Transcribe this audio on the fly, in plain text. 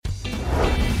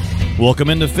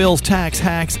Welcome into Phil's Tax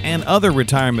Hacks and Other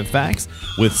Retirement Facts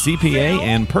with CPA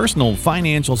and personal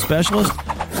financial specialist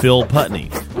Phil Putney.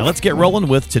 Now let's get rolling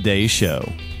with today's show.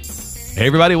 Hey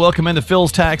everybody, welcome into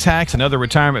Phil's Tax Hacks and Other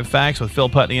Retirement Facts with Phil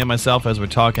Putney and myself as we're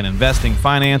talking investing,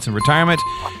 finance, and retirement.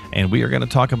 And we are going to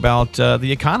talk about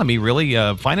the economy, really,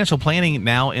 financial planning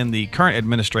now in the current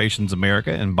administration's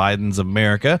America and Biden's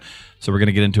America. So we're going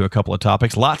to get into a couple of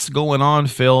topics. Lots going on,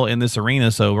 Phil, in this arena.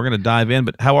 So we're going to dive in.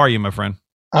 But how are you, my friend?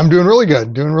 I'm doing really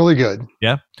good.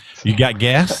 Yeah? You got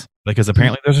gas? Because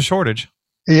apparently there's a shortage.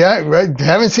 Yeah, I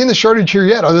haven't seen the shortage here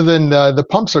yet, other than the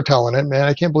pumps are telling it. Man,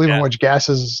 I can't believe how much gas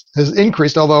has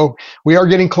increased, although we are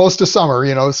getting close to summer,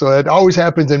 so it always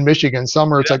happens in Michigan.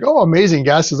 Summer, it's like, oh, amazing,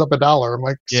 gas is up $1. I'm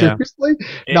like, seriously?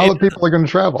 Now that people are going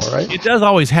to travel, right? It does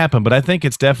always happen, but I think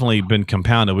it's definitely been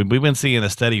compounded. We've been seeing a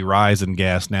steady rise in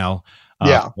gas now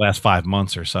the last 5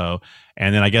 months or so.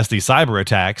 And then I guess these cyber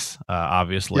attacks,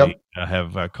 obviously,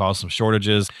 have caused some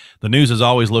shortages. The news is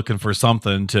always looking for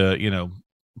something to,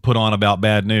 put on about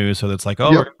bad news. So it's like,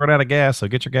 we're going to run out of gas, so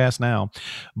get your gas now.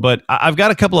 But I've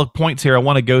got a couple of points here I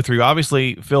want to go through.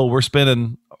 Obviously, Phil, we're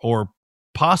spending or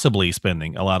possibly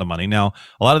spending a lot of money. Now,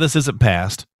 a lot of this isn't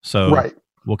passed, so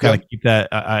we'll kind of keep that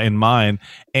in mind.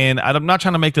 And I'm not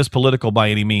trying to make this political by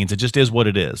any means. It just is what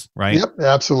it is, right? Yep,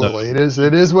 absolutely. So,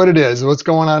 it is what it is. What's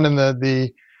going on in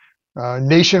the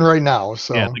nation right now.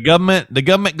 So the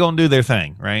government gonna do their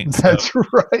thing, right? That's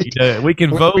right. We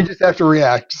can vote. We just have to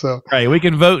react. So we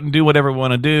can vote and do whatever we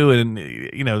want to do,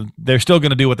 and they're still going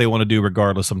to do what they want to do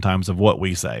regardless sometimes of what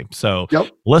we say. So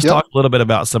let's talk a little bit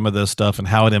about some of this stuff and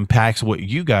how it impacts what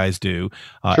you guys do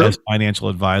as financial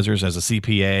advisors, as a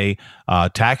CPA.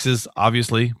 Taxes,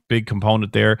 obviously, big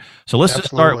component there. So let's just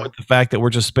start with the fact that we're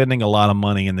just spending a lot of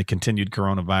money in the continued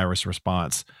coronavirus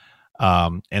response.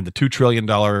 And the $2 trillion,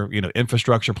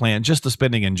 infrastructure plan, just the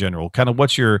spending in general. Kind of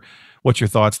what's your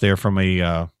thoughts there from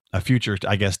a future,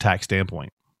 I guess, tax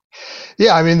standpoint?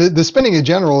 Yeah, I mean, the spending in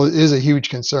general is a huge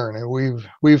concern, and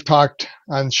we've talked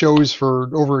on shows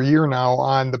for over a year now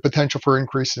on the potential for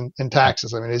increase in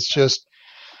taxes. I mean, it's just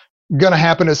going to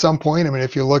happen at some point. I mean,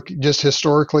 if you look just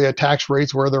historically at tax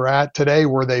rates where they're at today,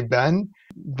 where they've been,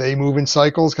 they move in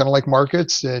cycles, kind of like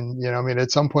markets. And,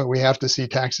 at some point we have to see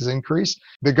taxes increase.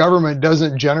 The government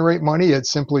doesn't generate money. It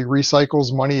simply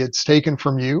recycles money it's taken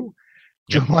from you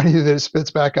to money that it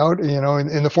spits back out,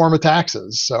 in the form of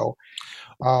taxes. So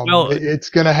it's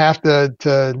going to have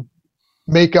to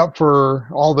make up for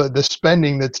all the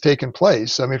spending that's taken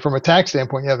place. I mean, from a tax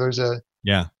standpoint, there's a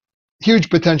huge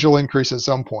potential increase at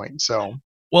some point. So,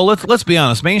 well, let's be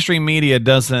honest. Mainstream media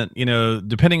doesn't,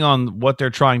 depending on what they're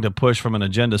trying to push from an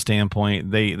agenda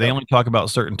standpoint, they only talk about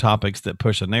certain topics that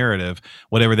push a narrative,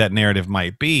 whatever that narrative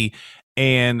might be.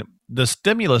 And the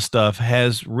stimulus stuff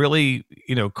has really,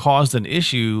 caused an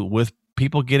issue with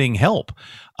people getting help.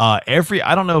 I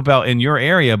don't know about in your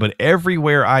area, but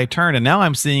everywhere I turn, and now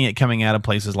I'm seeing it coming out of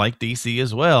places like DC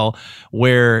as well,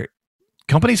 where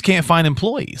companies can't find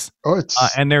employees.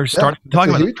 And they're starting to talk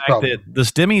about the fact that the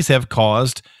stimmies have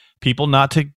caused people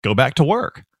not to go back to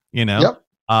work,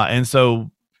 and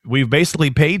so we've basically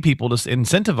paid people to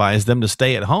incentivize them to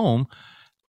stay at home.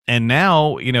 And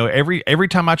now, every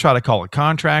time I try to call a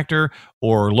contractor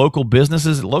or local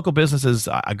businesses,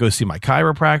 I go see my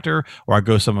chiropractor or I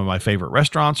go to some of my favorite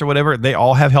restaurants or whatever, they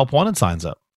all have help wanted signs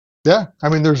up. Yeah. I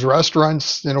mean, there's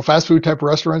restaurants, fast food type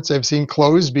restaurants I've seen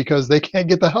close because they can't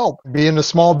get the help. Being a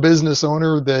small business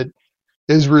owner that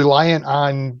is reliant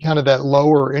on kind of that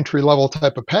lower entry level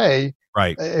type of pay.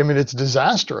 Right. I mean, it's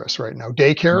disastrous right now.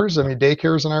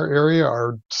 Daycares in our area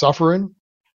are suffering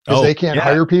because they can't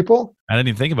hire people. I didn't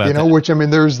even think about that. Which, I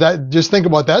mean, there's that, just think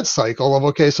about that cycle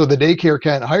of, so the daycare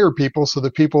can't hire people. So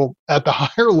the people at the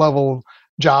higher level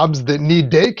jobs that need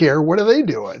daycare, what are they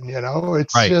doing?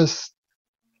 It's just,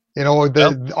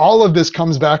 all of this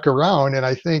comes back around. And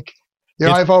I think,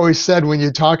 I've always said when you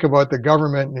talk about the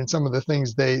government and some of the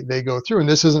things they go through, and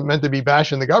this isn't meant to be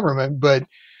bashing the government, but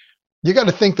you got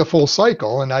to think the full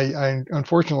cycle. And I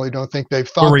unfortunately don't think they've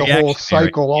thought the whole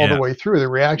cycle all the way through the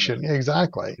reaction.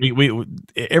 Exactly.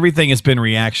 Everything has been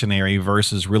reactionary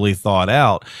versus really thought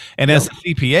out. And as a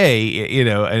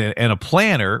CPA, and a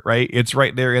planner, right? It's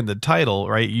right there in the title,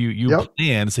 right? You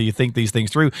plan, so you think these things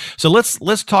through. So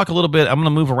let's talk a little bit. I'm going to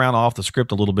move around off the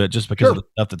script a little bit just because of the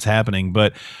stuff that's happening.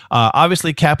 But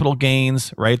obviously capital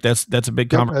gains, right? That's a big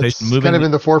conversation. Moving kind of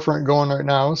in the forefront going right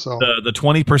now. So the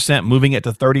 20% moving it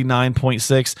to 39.6.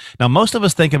 Now, most of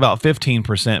us think about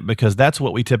 15% because that's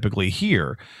what we typically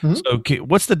hear. So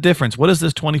what's the difference? What is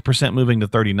this 20% moving to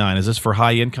 39? Is this for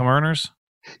high income earners?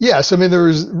 Yes. I mean,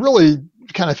 there's really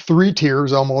kind of three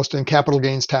tiers almost in capital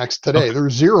gains tax today. Okay.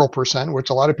 There's 0%, which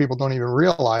a lot of people don't even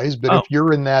realize. But Oh, if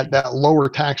you're in that lower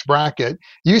tax bracket,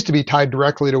 used to be tied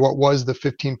directly to what was the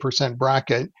 15%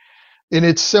 bracket. And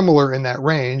it's similar in that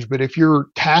range. But if your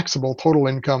taxable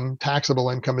income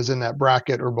is in that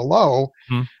bracket or below,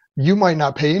 hmm. you might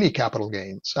not pay any capital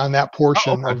gains on that Oh,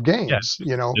 portion okay. of Yeah, gains,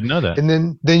 didn't know that. and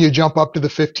then you jump up to the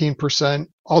 15%.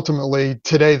 Ultimately,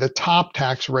 today, the top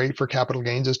tax rate for capital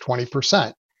gains is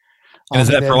 20%. And is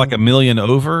And that for like then a million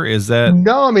over? Is that?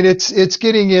 no, I mean it's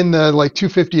getting in the like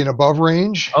 250 and above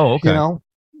range, Oh, you okay. know.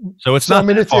 So it's So I not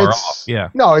mean that far off. it's Yeah.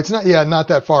 no, it's not, yeah, not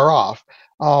that far off.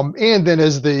 And then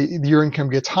as your income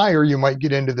gets higher, you might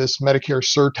get into this Medicare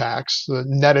surtax, the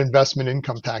net investment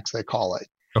income tax they call it.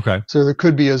 Okay. So there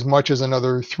could be as much as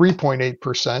another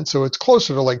 3.8%. So it's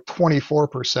closer to like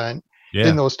 24% in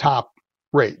Yeah. those top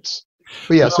rates.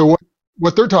 But yeah, Well, so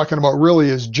what they're talking about really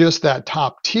is just that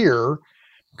top tier,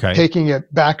 okay. taking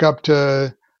it back up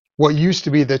to what used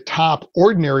to be the top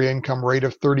ordinary income rate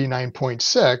of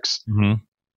 39.6 Hmm.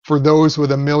 for those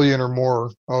with a million or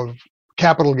more of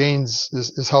capital gains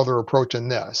is how they're approaching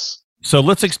this. So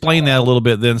let's explain that a little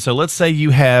bit then. So let's say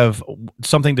you have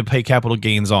something to pay capital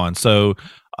gains on. So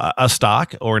a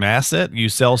stock or an asset, you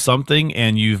sell something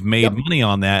and you've made Yep. money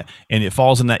on that, and it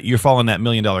falls in that you're falling in that $1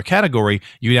 million category.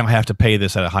 You now have to pay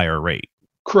this at a higher rate.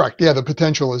 Correct. Yeah, the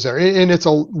potential is there. And it's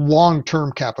a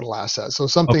long-term capital asset. So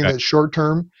something Okay. that's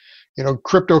short-term,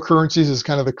 cryptocurrencies is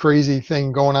kind of the crazy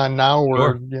thing going on now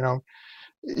Sure. where,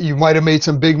 you might have made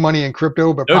some big money in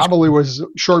crypto, but Doge- probably was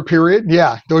short period.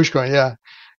 Yeah, Dogecoin,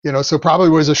 yeah. So probably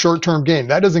was a short-term gain.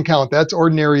 That doesn't count. That's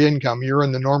ordinary income. You're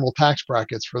in the normal tax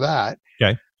brackets for that.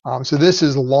 Okay. So this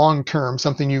is long-term,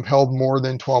 something you've held more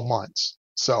than 12 months.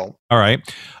 So, All right.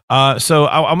 So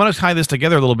I'm going to tie this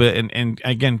together a little bit, and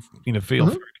again, feel mhm. free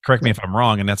to correct me if I'm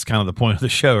wrong, and that's kind of the point of the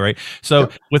show, right? So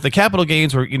Yep. with the capital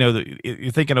gains, where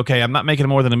you're thinking, okay, I'm not making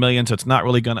more than $1 million, so it's not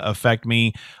really going to affect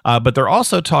me. But they're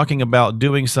also talking about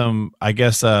doing some, I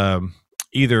guess,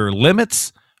 either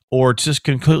limits or just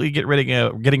completely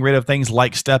getting rid of things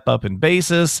like step up in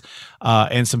basis,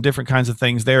 and some different kinds of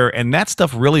things there, and that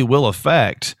stuff really will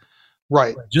affect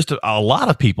Right. just a lot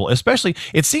of people. Especially,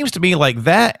 it seems to me like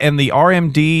that and the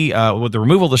RMD, with the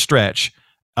removal of the stretch,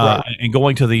 Right. and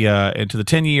going to the into the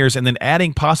 10 years, and then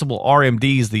adding possible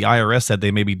RMDs. The IRS said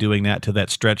they may be doing that to that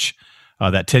stretch,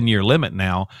 that 10-year limit.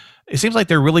 Now it seems like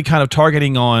they're really kind of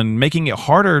targeting on making it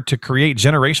harder to create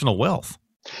generational wealth.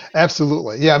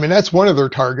 Absolutely. Yeah. I mean, that's one of their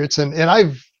targets. And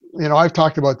I've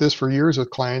talked about this for years with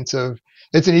clients of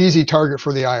it's an easy target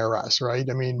for the IRS, right?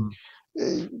 I mean,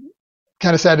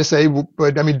 kind of sad to say,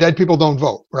 but I mean, dead people don't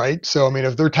vote, right? So, I mean,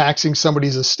 if they're taxing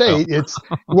somebody's estate,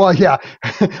 well, yeah,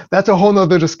 that's a whole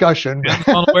nother discussion. Depends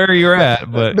on where you're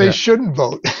at, but They yeah. shouldn't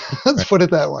vote. Let's put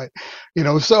it that way.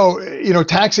 So,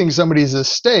 taxing somebody's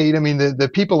estate, I mean, the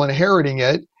people inheriting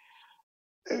it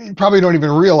probably don't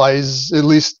even realize, at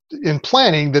least in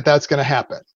planning, that that's going to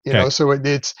happen. Okay. So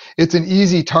it's an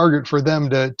easy target for them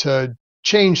to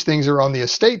change things around the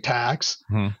estate tax,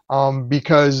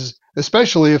 because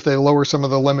especially if they lower some of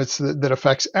the limits that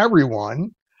affects everyone.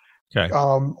 Okay.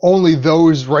 Only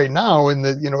those right now in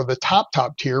the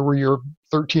top tier where you're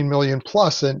 13 million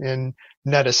plus in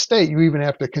net estate, you even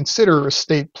have to consider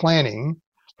estate planning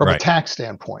from a Right. tax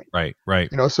standpoint. Right.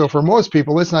 So for most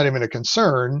people, it's not even a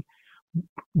concern.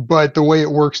 But the way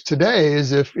it works today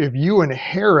is if you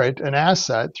inherit an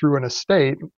asset through an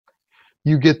estate,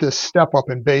 you get this step up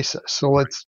in basis. So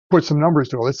let's put some numbers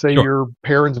to it. Let's say Sure. your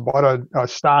parents bought a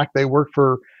stock. They worked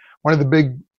for one of the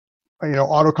big,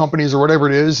 auto companies or whatever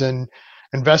it is, and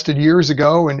invested years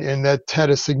ago, and that had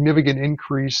a significant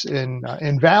increase in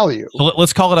value. So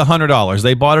let's call it $100.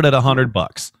 They bought it at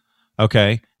 $100.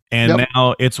 Okay. And Yep.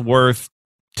 now it's worth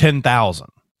 10,000.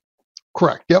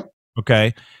 Correct. Yep.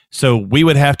 Okay. So we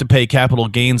would have to pay capital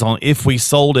gains on if we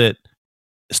sold it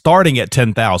starting at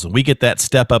 10,000. We get that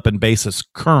step up in basis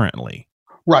currently.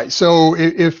 Right. So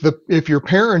if your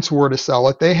parents were to sell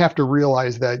it, they have to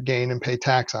realize that gain and pay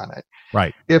tax on it.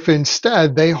 Right. If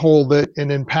instead they hold it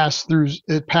and then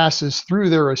it passes through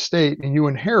their estate and you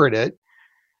inherit it,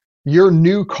 your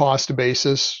new cost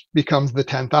basis becomes the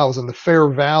 10,000, the fair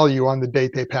value on the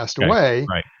date they passed away.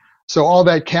 Right. So all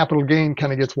that capital gain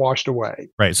kind of gets washed away.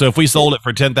 Right. So if we sold it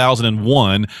for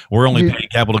 10,001, we're only paying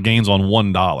capital gains on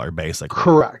 $1 basically.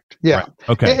 Correct. Yeah. Right.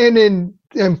 Okay.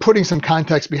 And putting some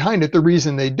context behind it, the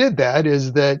reason they did that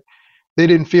is that they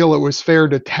didn't feel it was fair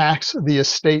to tax the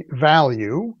estate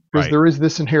value, because Right. there is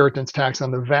this inheritance tax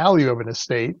on the value of an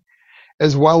estate,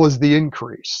 as well as the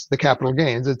increase, the capital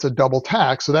gains. It's a double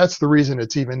tax. So that's the reason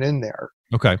it's even in there.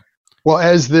 Okay. Well,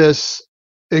 as this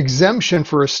exemption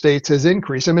for estates has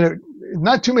increased, I mean,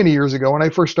 not too many years ago when I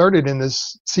first started in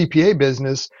this CPA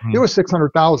business, it was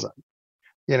 600,000.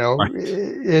 Right.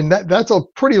 And that's a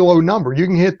pretty low number. You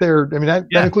can hit there. I mean, that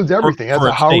includes everything. That's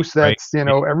a house. That's,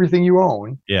 everything you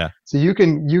own. Yeah. So you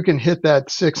can hit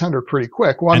that 600 pretty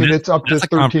quick. Well, I mean, it's up to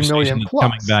 13 million plus.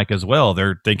 Coming back as well.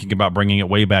 They're thinking about bringing it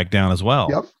way back down as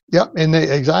well. Yep. And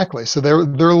exactly. So they're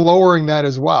lowering that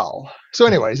as well. So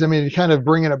anyways, I mean, kind of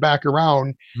bringing it back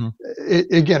around,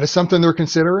 again, it's something they're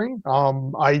considering.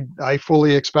 I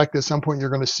fully expect at some point you're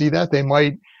going to see that. They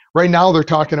might. Right now, they're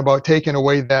talking about taking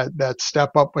away that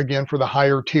step up again for the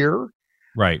higher tier.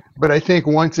 Right. But I think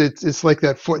once it's like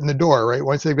that foot in the door, right?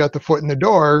 Once they've got the foot in the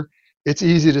door, it's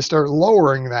easy to start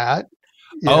lowering that.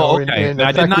 Okay. And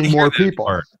affecting more people.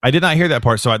 Part. I did not hear that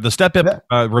part. So the step up,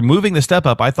 removing the step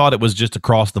up, I thought it was just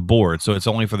across the board. So it's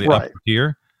only for the upper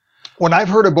tier. Well, I've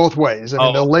heard it both ways. I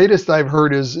mean, the latest I've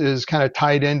heard is kind of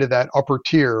tied into that upper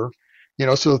tier.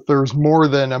 So if there's more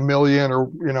than $1 million,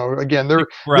 or again,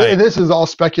 this is all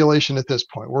speculation at this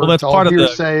point. It's all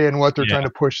hearsay and what they're trying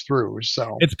to push through.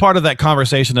 So it's part of that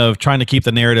conversation of trying to keep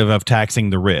the narrative of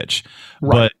taxing the rich,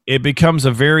 but it becomes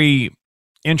a very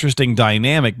interesting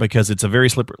dynamic because it's a very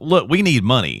slippery look. We need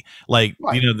money,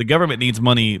 the government needs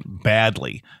money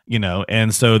badly,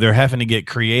 and so they're having to get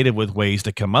creative with ways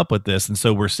to come up with this. And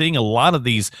so we're seeing a lot of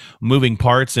these moving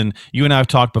parts. And you and I have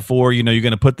talked before, you're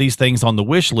going to put these things on the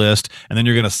wish list, and then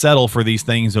you're going to settle for these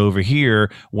things over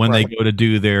here when they go to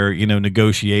do their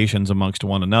negotiations amongst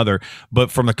one another.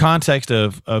 But from the context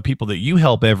of people that you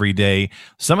help every day,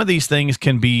 some of these things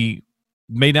can be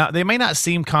may not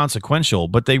seem consequential,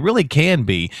 but they really can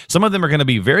be. Some of them are going to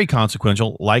be very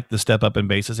consequential, like the step up in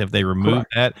basis. If they remove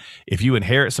that, if you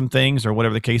inherit some things or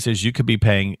whatever the case is, you could be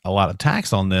paying a lot of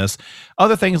tax on this.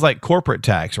 Other things like corporate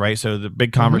tax, right? So the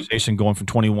big conversation going from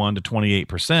 21 to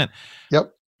 28%.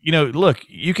 Yep. Look,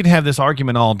 you can have this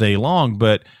argument all day long,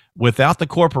 but without the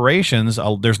corporations,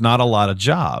 there's not a lot of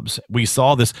jobs. We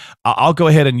saw this. I'll go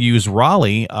ahead and use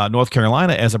Raleigh, North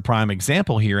Carolina, as a prime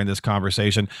example here in this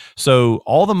conversation. So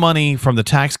all the money from the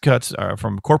tax cuts,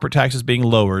 from corporate taxes being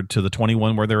lowered to the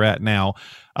 21 where they're at now,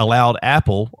 allowed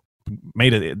Apple,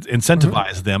 made it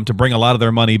incentivize them to bring a lot of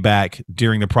their money back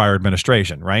during the prior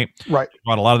administration, right? Right.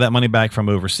 Brought a lot of that money back from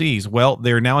overseas. Well,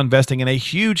 they're now investing in a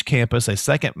huge campus, a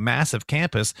second massive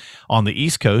campus on the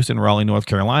East Coast in Raleigh, North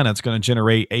Carolina. It's going to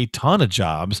generate a ton of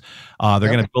jobs. They're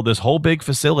going to build this whole big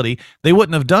facility. They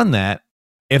wouldn't have done that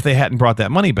if they hadn't brought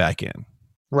that money back in.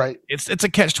 Right. It's a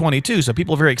catch-22. So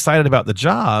people are very excited about the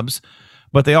jobs,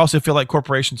 but they also feel like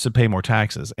corporations should pay more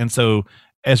taxes. And so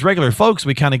as regular folks,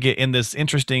 we kind of get in this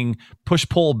interesting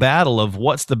push-pull battle of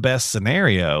what's the best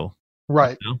scenario.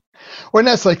 Right. Well, and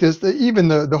that's like this, even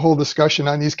the whole discussion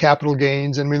on these capital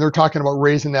gains. I mean, they're talking about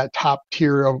raising that top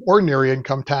tier of ordinary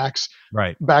income tax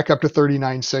back up to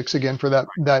 39.6 again for that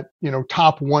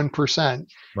top 1%.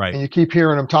 Right. And you keep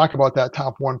hearing them talk about that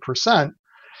top 1%,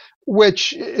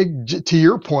 which to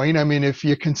your point, I mean, if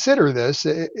you consider this,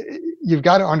 you've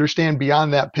got to understand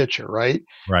beyond that picture, right?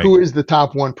 Who is the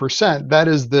top 1%? That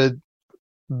is the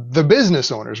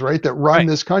business owners, right? That run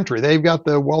this country. They've got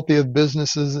the wealthiest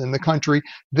businesses in the country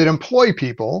that employ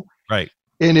people. Right.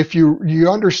 And if you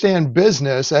understand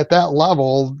business at that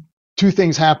level, two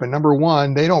things happen. Number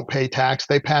one, they don't pay tax,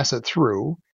 they pass it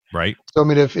through. Right. So I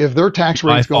mean, if their tax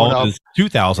rate's going up,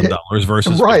 $2,000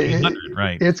 versus $1,500,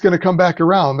 right? It's going to come back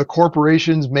around. The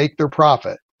corporations make their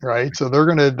profit, right? So they're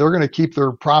gonna keep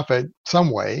their profit some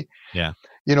way. Yeah.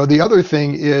 The other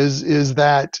thing is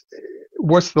that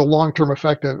what's the long-term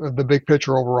effect of the big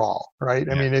picture overall, right?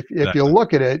 I mean, if you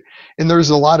look at it, and there's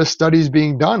a lot of studies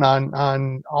being done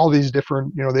on all these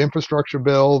different, the infrastructure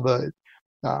bill, the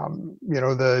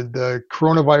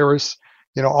coronavirus.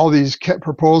 All these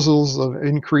proposals of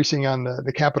increasing on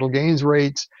the capital gains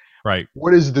rates. Right.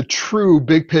 What is the true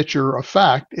big picture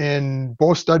effect? And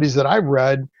both studies that I've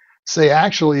read say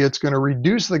actually it's going to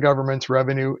reduce the government's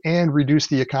revenue and reduce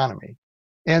the economy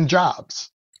and jobs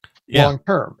long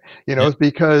term.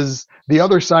 Because the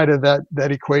other side of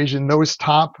that equation, those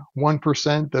top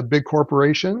 1%, the big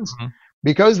corporations,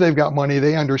 because they've got money,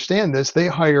 they understand this. They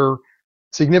hire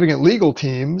significant legal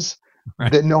teams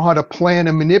that know how to plan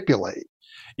and manipulate.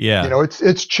 Yeah.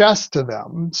 It's chess to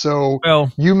them. So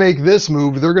you make this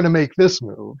move, they're going to make this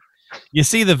move. You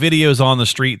see the videos on the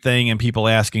street thing and people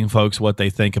asking folks what they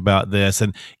think about this.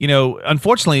 And,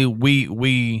 unfortunately,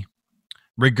 we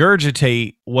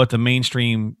regurgitate what the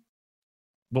mainstream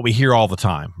what we hear all the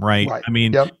time, right? Right. I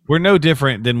mean, Yep. we're no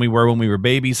different than we were when we were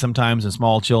babies sometimes and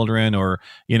small children, or,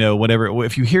 whatever.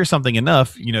 If you hear something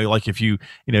enough, like if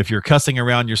if you're cussing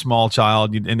around your small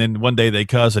child and then one day they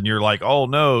cuss and you're like, oh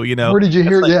no, Where did you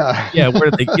hear? like, Yeah. yeah,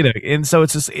 where did they, and so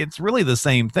it's really the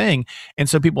same thing. And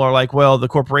so people are like, well, the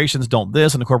corporations don't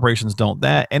this and the corporations don't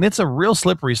that. And it's a real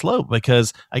slippery slope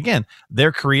because again,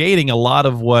 they're creating a lot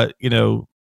of what,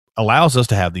 allows us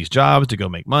to have these jobs to go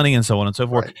make money and so on and so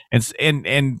forth. Right.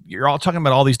 And you're all talking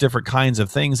about all these different kinds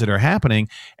of things that are happening.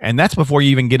 And that's before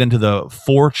you even get into the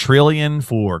 4 trillion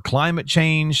for climate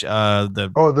change, there's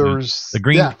the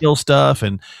Green Deal stuff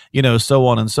and, so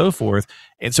on and so forth.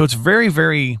 And so it's very,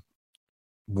 very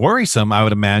worrisome, I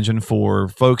would imagine, for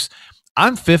folks.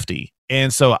 I'm 50.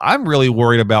 And so I'm really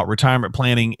worried about retirement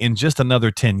planning in just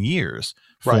another 10 years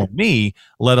for me,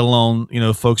 let alone,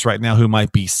 folks right now who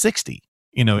might be 60.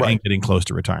 And getting close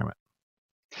to retirement.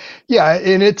 Yeah.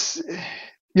 And it's,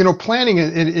 planning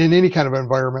in any kind of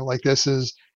environment like this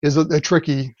is a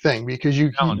tricky thing because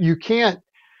you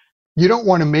don't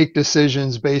want to make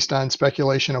decisions based on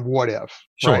speculation of what if,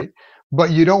 right?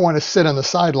 But you don't want to sit on the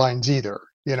sidelines either,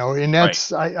 and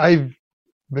that's, I've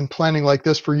been planning like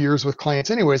this for years with clients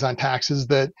anyways on taxes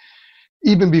that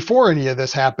even before any of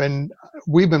this happened,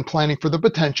 we've been planning for the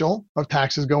potential of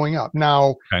taxes going up.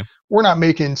 Now, we're not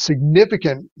making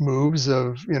significant moves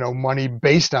of, money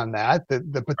based on that,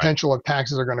 the potential of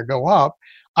taxes are going to go up.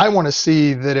 I want to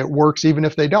see that it works even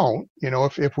if they don't,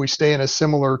 if we stay in a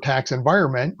similar tax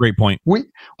environment. Great point.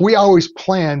 We always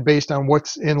plan based on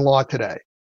what's in law today,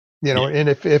 and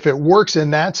if it works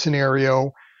in that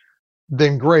scenario,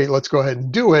 then great, let's go ahead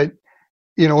and do it.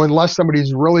 Unless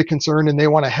somebody's really concerned and they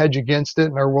want to hedge against it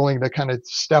and are willing to kind of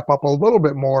step up a little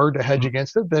bit more to hedge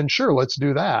against it, then sure, let's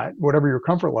do that, whatever your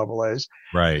comfort level is.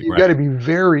 Right. You've got to be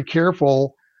very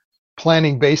careful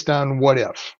planning based on what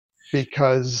if,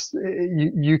 because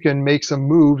you can make some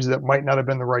moves that might not have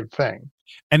been the right thing.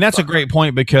 And that's a great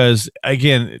point because,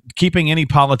 again, keeping any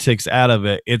politics out of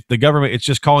it, the government, it's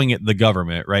just calling it the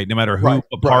government, right? No matter what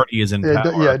party is in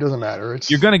power. Yeah, it doesn't matter.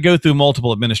 You're going to go through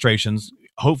multiple administrations,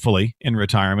 hopefully, in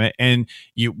retirement. And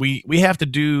we have to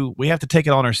take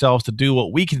it on ourselves to do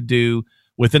what we can do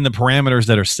within the parameters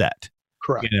that are set.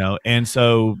 Correct. And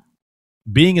so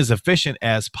being as efficient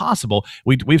as possible.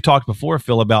 We've talked before,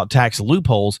 Phil, about tax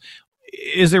loopholes.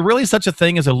 Is there really such a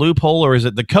thing as a loophole, or is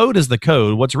it the code is the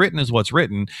code? What's written is what's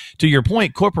written. To your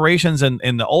point, corporations and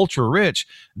the ultra rich,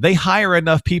 they hire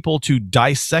enough people to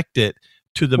dissect it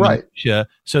to the minutia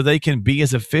so they can be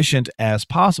as efficient as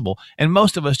possible. And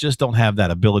most of us just don't have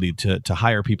that ability to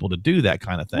hire people to do that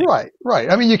kind of thing. Right.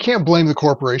 I mean, you can't blame the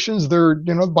corporations. They're,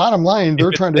 bottom line,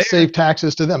 they're trying to save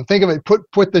taxes to them. Think of it,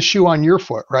 put the shoe on your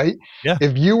foot, right? Yeah.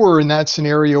 If you were in that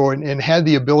scenario and had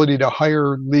the ability to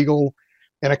hire legal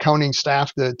and accounting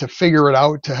staff to figure it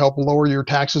out to help lower your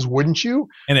taxes, wouldn't you?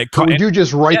 And would you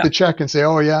just write the check and say,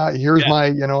 oh yeah, here's my,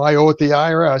 I owe it the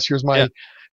IRS. Here's my,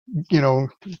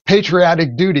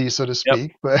 patriotic duty, so to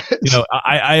speak. But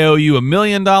I owe you $1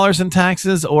 million in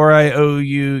taxes, or I owe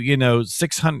you,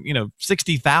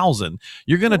 60,000.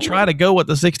 You're going to try to go with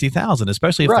the 60,000,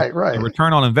 especially if the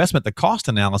return on investment, the cost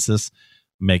analysis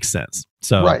makes sense.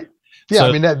 So, yeah,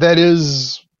 I mean, that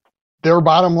is their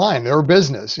bottom line, their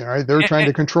business, they're trying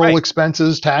to control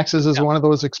expenses. Taxes is one of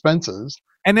those expenses.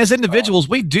 And as individuals,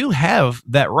 we do have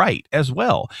that right as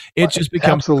well. It just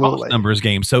becomes a cost numbers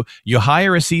game. So you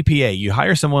hire a CPA, you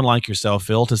hire someone like yourself,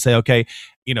 Phil, to say, okay,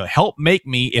 help make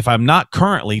me, if I'm not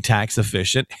currently tax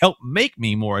efficient, help make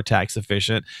me more tax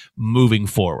efficient moving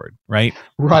forward, right?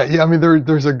 Right. Yeah. I mean,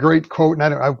 there's a great quote,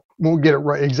 and I won't get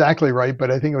it exactly right,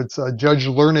 but I think it's Judge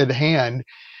Learned Hand.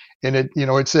 And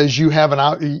it says you have an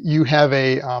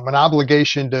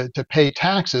obligation to pay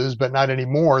taxes, but not any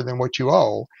more than what you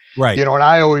owe. Right. And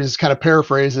I always kind of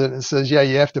paraphrase it and says, yeah,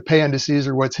 you have to pay unto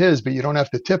Caesar what's his, but you don't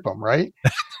have to tip him, right?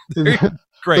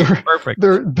 Great. Perfect.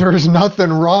 There's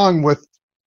nothing wrong with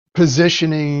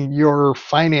positioning your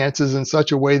finances in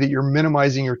such a way that you're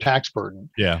minimizing your tax burden.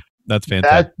 Yeah. That's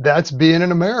fantastic. That's being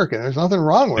an American. There's nothing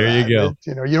wrong with that. There you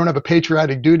go. You don't have a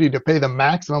patriotic duty to pay the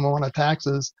maximum amount of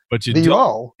taxes but you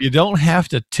owe. You don't have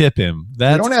to tip him.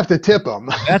 You don't have to tip him.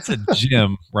 That's a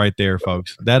gem right there,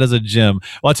 folks. That is a gem.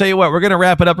 Well, I'll tell you what, we're going to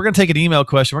wrap it up. We're going to take an email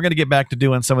question. We're going to get back to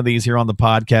doing some of these here on the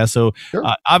podcast. So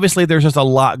obviously there's just a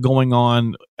lot going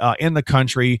on in the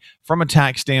country from a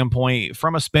tax standpoint,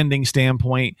 from a spending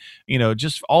standpoint,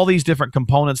 just all these different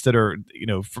components that are,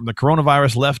 from the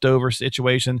coronavirus leftover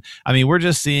situation. I mean, we're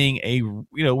just seeing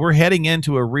we're heading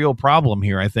into a real problem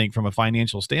here, I think, from a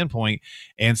financial standpoint.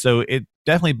 And so it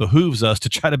definitely behooves us to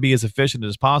try to be as efficient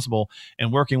as possible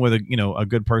and working with a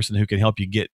good person who can help you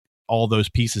get all those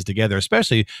pieces together,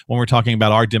 especially when we're talking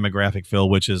about our demographic, Phil,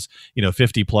 which is,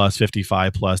 50 plus,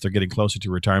 55 plus. They're getting closer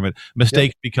to retirement.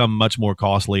 Mistakes become much more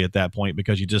costly at that point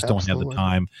because you just don't have the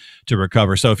time to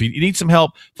recover. So if you need some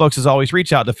help, folks, as always,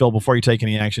 reach out to Phil before you take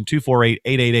any action.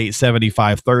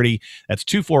 248-888-7530. That's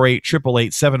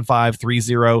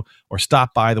 248-888-7530, or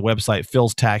stop by the website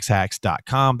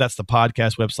philstaxhacks.com. That's the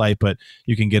podcast website, but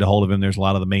you can get a hold of him. There's a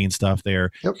lot of the main stuff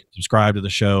there. Subscribe to the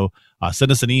show.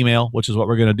 Send us an email, which is what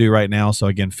we're going to do right now. So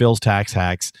again,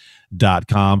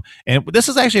 philstaxhacks.com. And this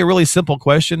is actually a really simple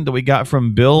question that we got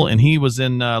from Bill, and he was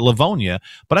in Livonia.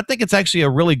 But I think it's actually a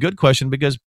really good question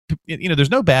because, there's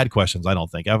no bad questions, I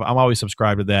don't think. I'm always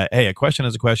subscribed to that. Hey, a question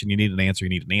is a question. You need an answer. You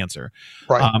need an answer.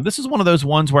 Right. This is one of those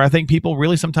ones where I think people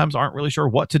really sometimes aren't really sure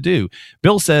what to do.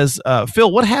 Bill says, Phil,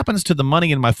 what happens to the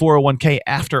money in my 401k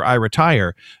after I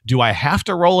retire? Do I have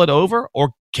to roll it over, or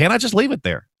can I just leave it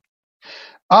there?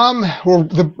 Well,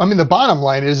 the bottom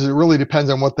line is it really depends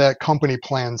on what that company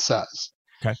plan says.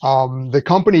 Okay. The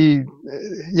company,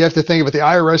 you have to think of it. The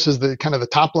IRS is the kind of the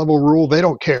top level rule. They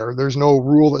don't care. There's no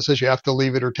rule that says you have to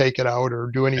leave it or take it out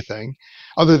or do anything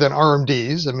other than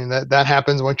RMDs. I mean, that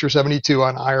happens once you're 72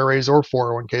 on IRAs or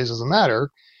 401ks, doesn't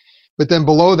matter. But then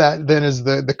below that then is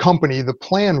the company, the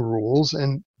plan rules,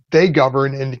 and they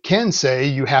govern and can say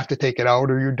you have to take it out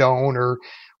or you don't, or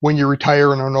when you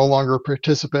retire and are no longer a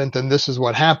participant, then this is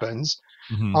what happens.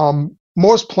 Mm-hmm.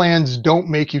 Most plans don't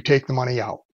make you take the money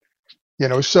out.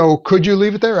 So could you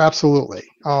leave it there? Absolutely.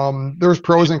 There's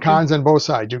pros and cons on both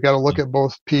sides. You've got to look at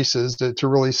both pieces to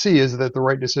really see, is that the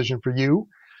right decision for you?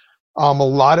 A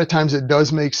lot of times it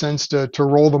does make sense to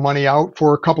roll the money out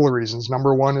for a couple of reasons.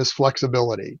 Number one is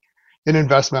flexibility in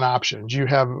investment options. You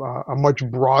have a much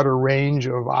broader range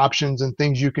of options and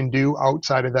things you can do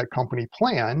outside of that company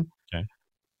plan. Okay.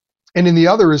 And then the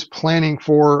other is planning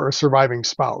for a surviving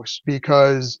spouse,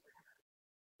 because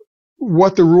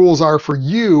what the rules are for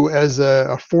you as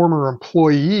a former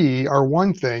employee are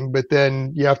one thing, but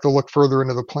then you have to look further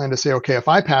into the plan to say, okay, if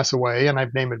I pass away and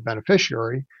I've named it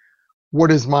beneficiary,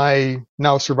 what does my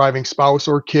now surviving spouse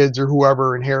or kids or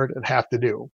whoever inherited have to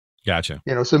do? Gotcha.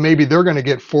 So maybe they're going to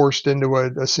get forced into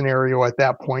a scenario at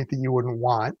that point that you wouldn't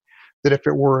want, that if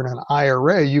it were in an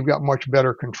IRA, you've got much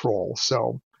better control.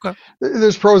 So okay.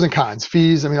 There's pros and cons,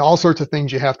 fees. All sorts of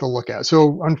things you have to look at.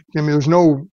 So, there's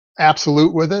no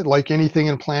absolute with it, like anything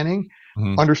in planning.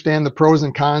 Mm-hmm. Understand the pros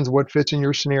and cons, what fits in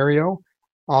your scenario,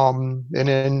 and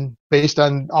then based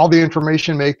on all the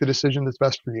information, make the decision that's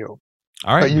best for you.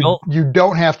 All right, but you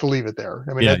don't have to leave it there.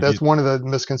 That's one of the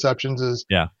misconceptions is,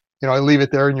 I leave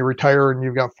it there and you retire and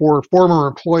you've got 4 former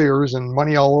employers and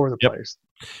money all over the place.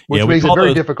 Which makes it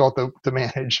very difficult to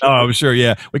manage. Oh, I'm sure.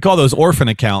 Yeah. We call those orphan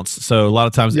accounts. So a lot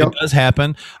of times it does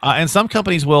happen. And some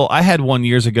companies will. I had one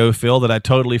years ago, Phil, that I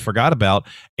totally forgot about,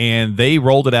 and they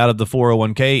rolled it out of the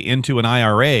 401k into an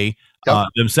IRA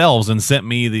themselves and sent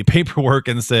me the paperwork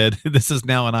and said, this is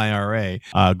now an IRA.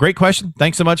 Great question.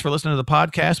 Thanks so much for listening to the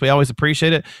podcast. We always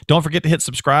appreciate it. Don't forget to hit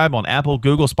subscribe on Apple,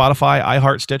 Google, Spotify,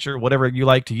 iHeart, Stitcher, whatever you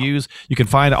like to use. You can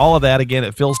find all of that again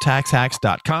at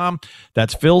philstaxhacks.com.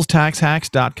 That's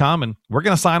philstaxhacks.com. And we're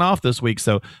going to sign off this week.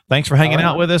 So thanks for hanging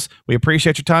out with us. We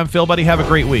appreciate your time. Phil, buddy, have a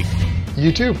great week.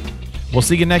 You too. We'll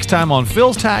see you next time on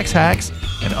Phil's Tax Hacks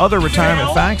and Other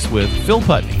Retirement Facts with Phil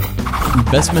Putney.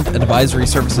 Investment advisory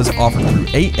services offered through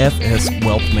AFS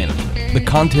Wealth Management. The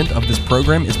content of this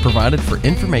program is provided for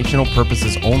informational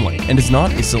purposes only and is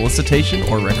not a solicitation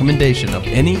or recommendation of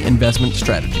any investment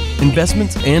strategy.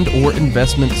 Investments and or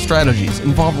investment strategies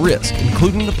involve risk,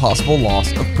 including the possible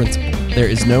loss of principal. There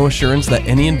is no assurance that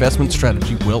any investment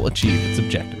strategy will achieve its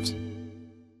objectives.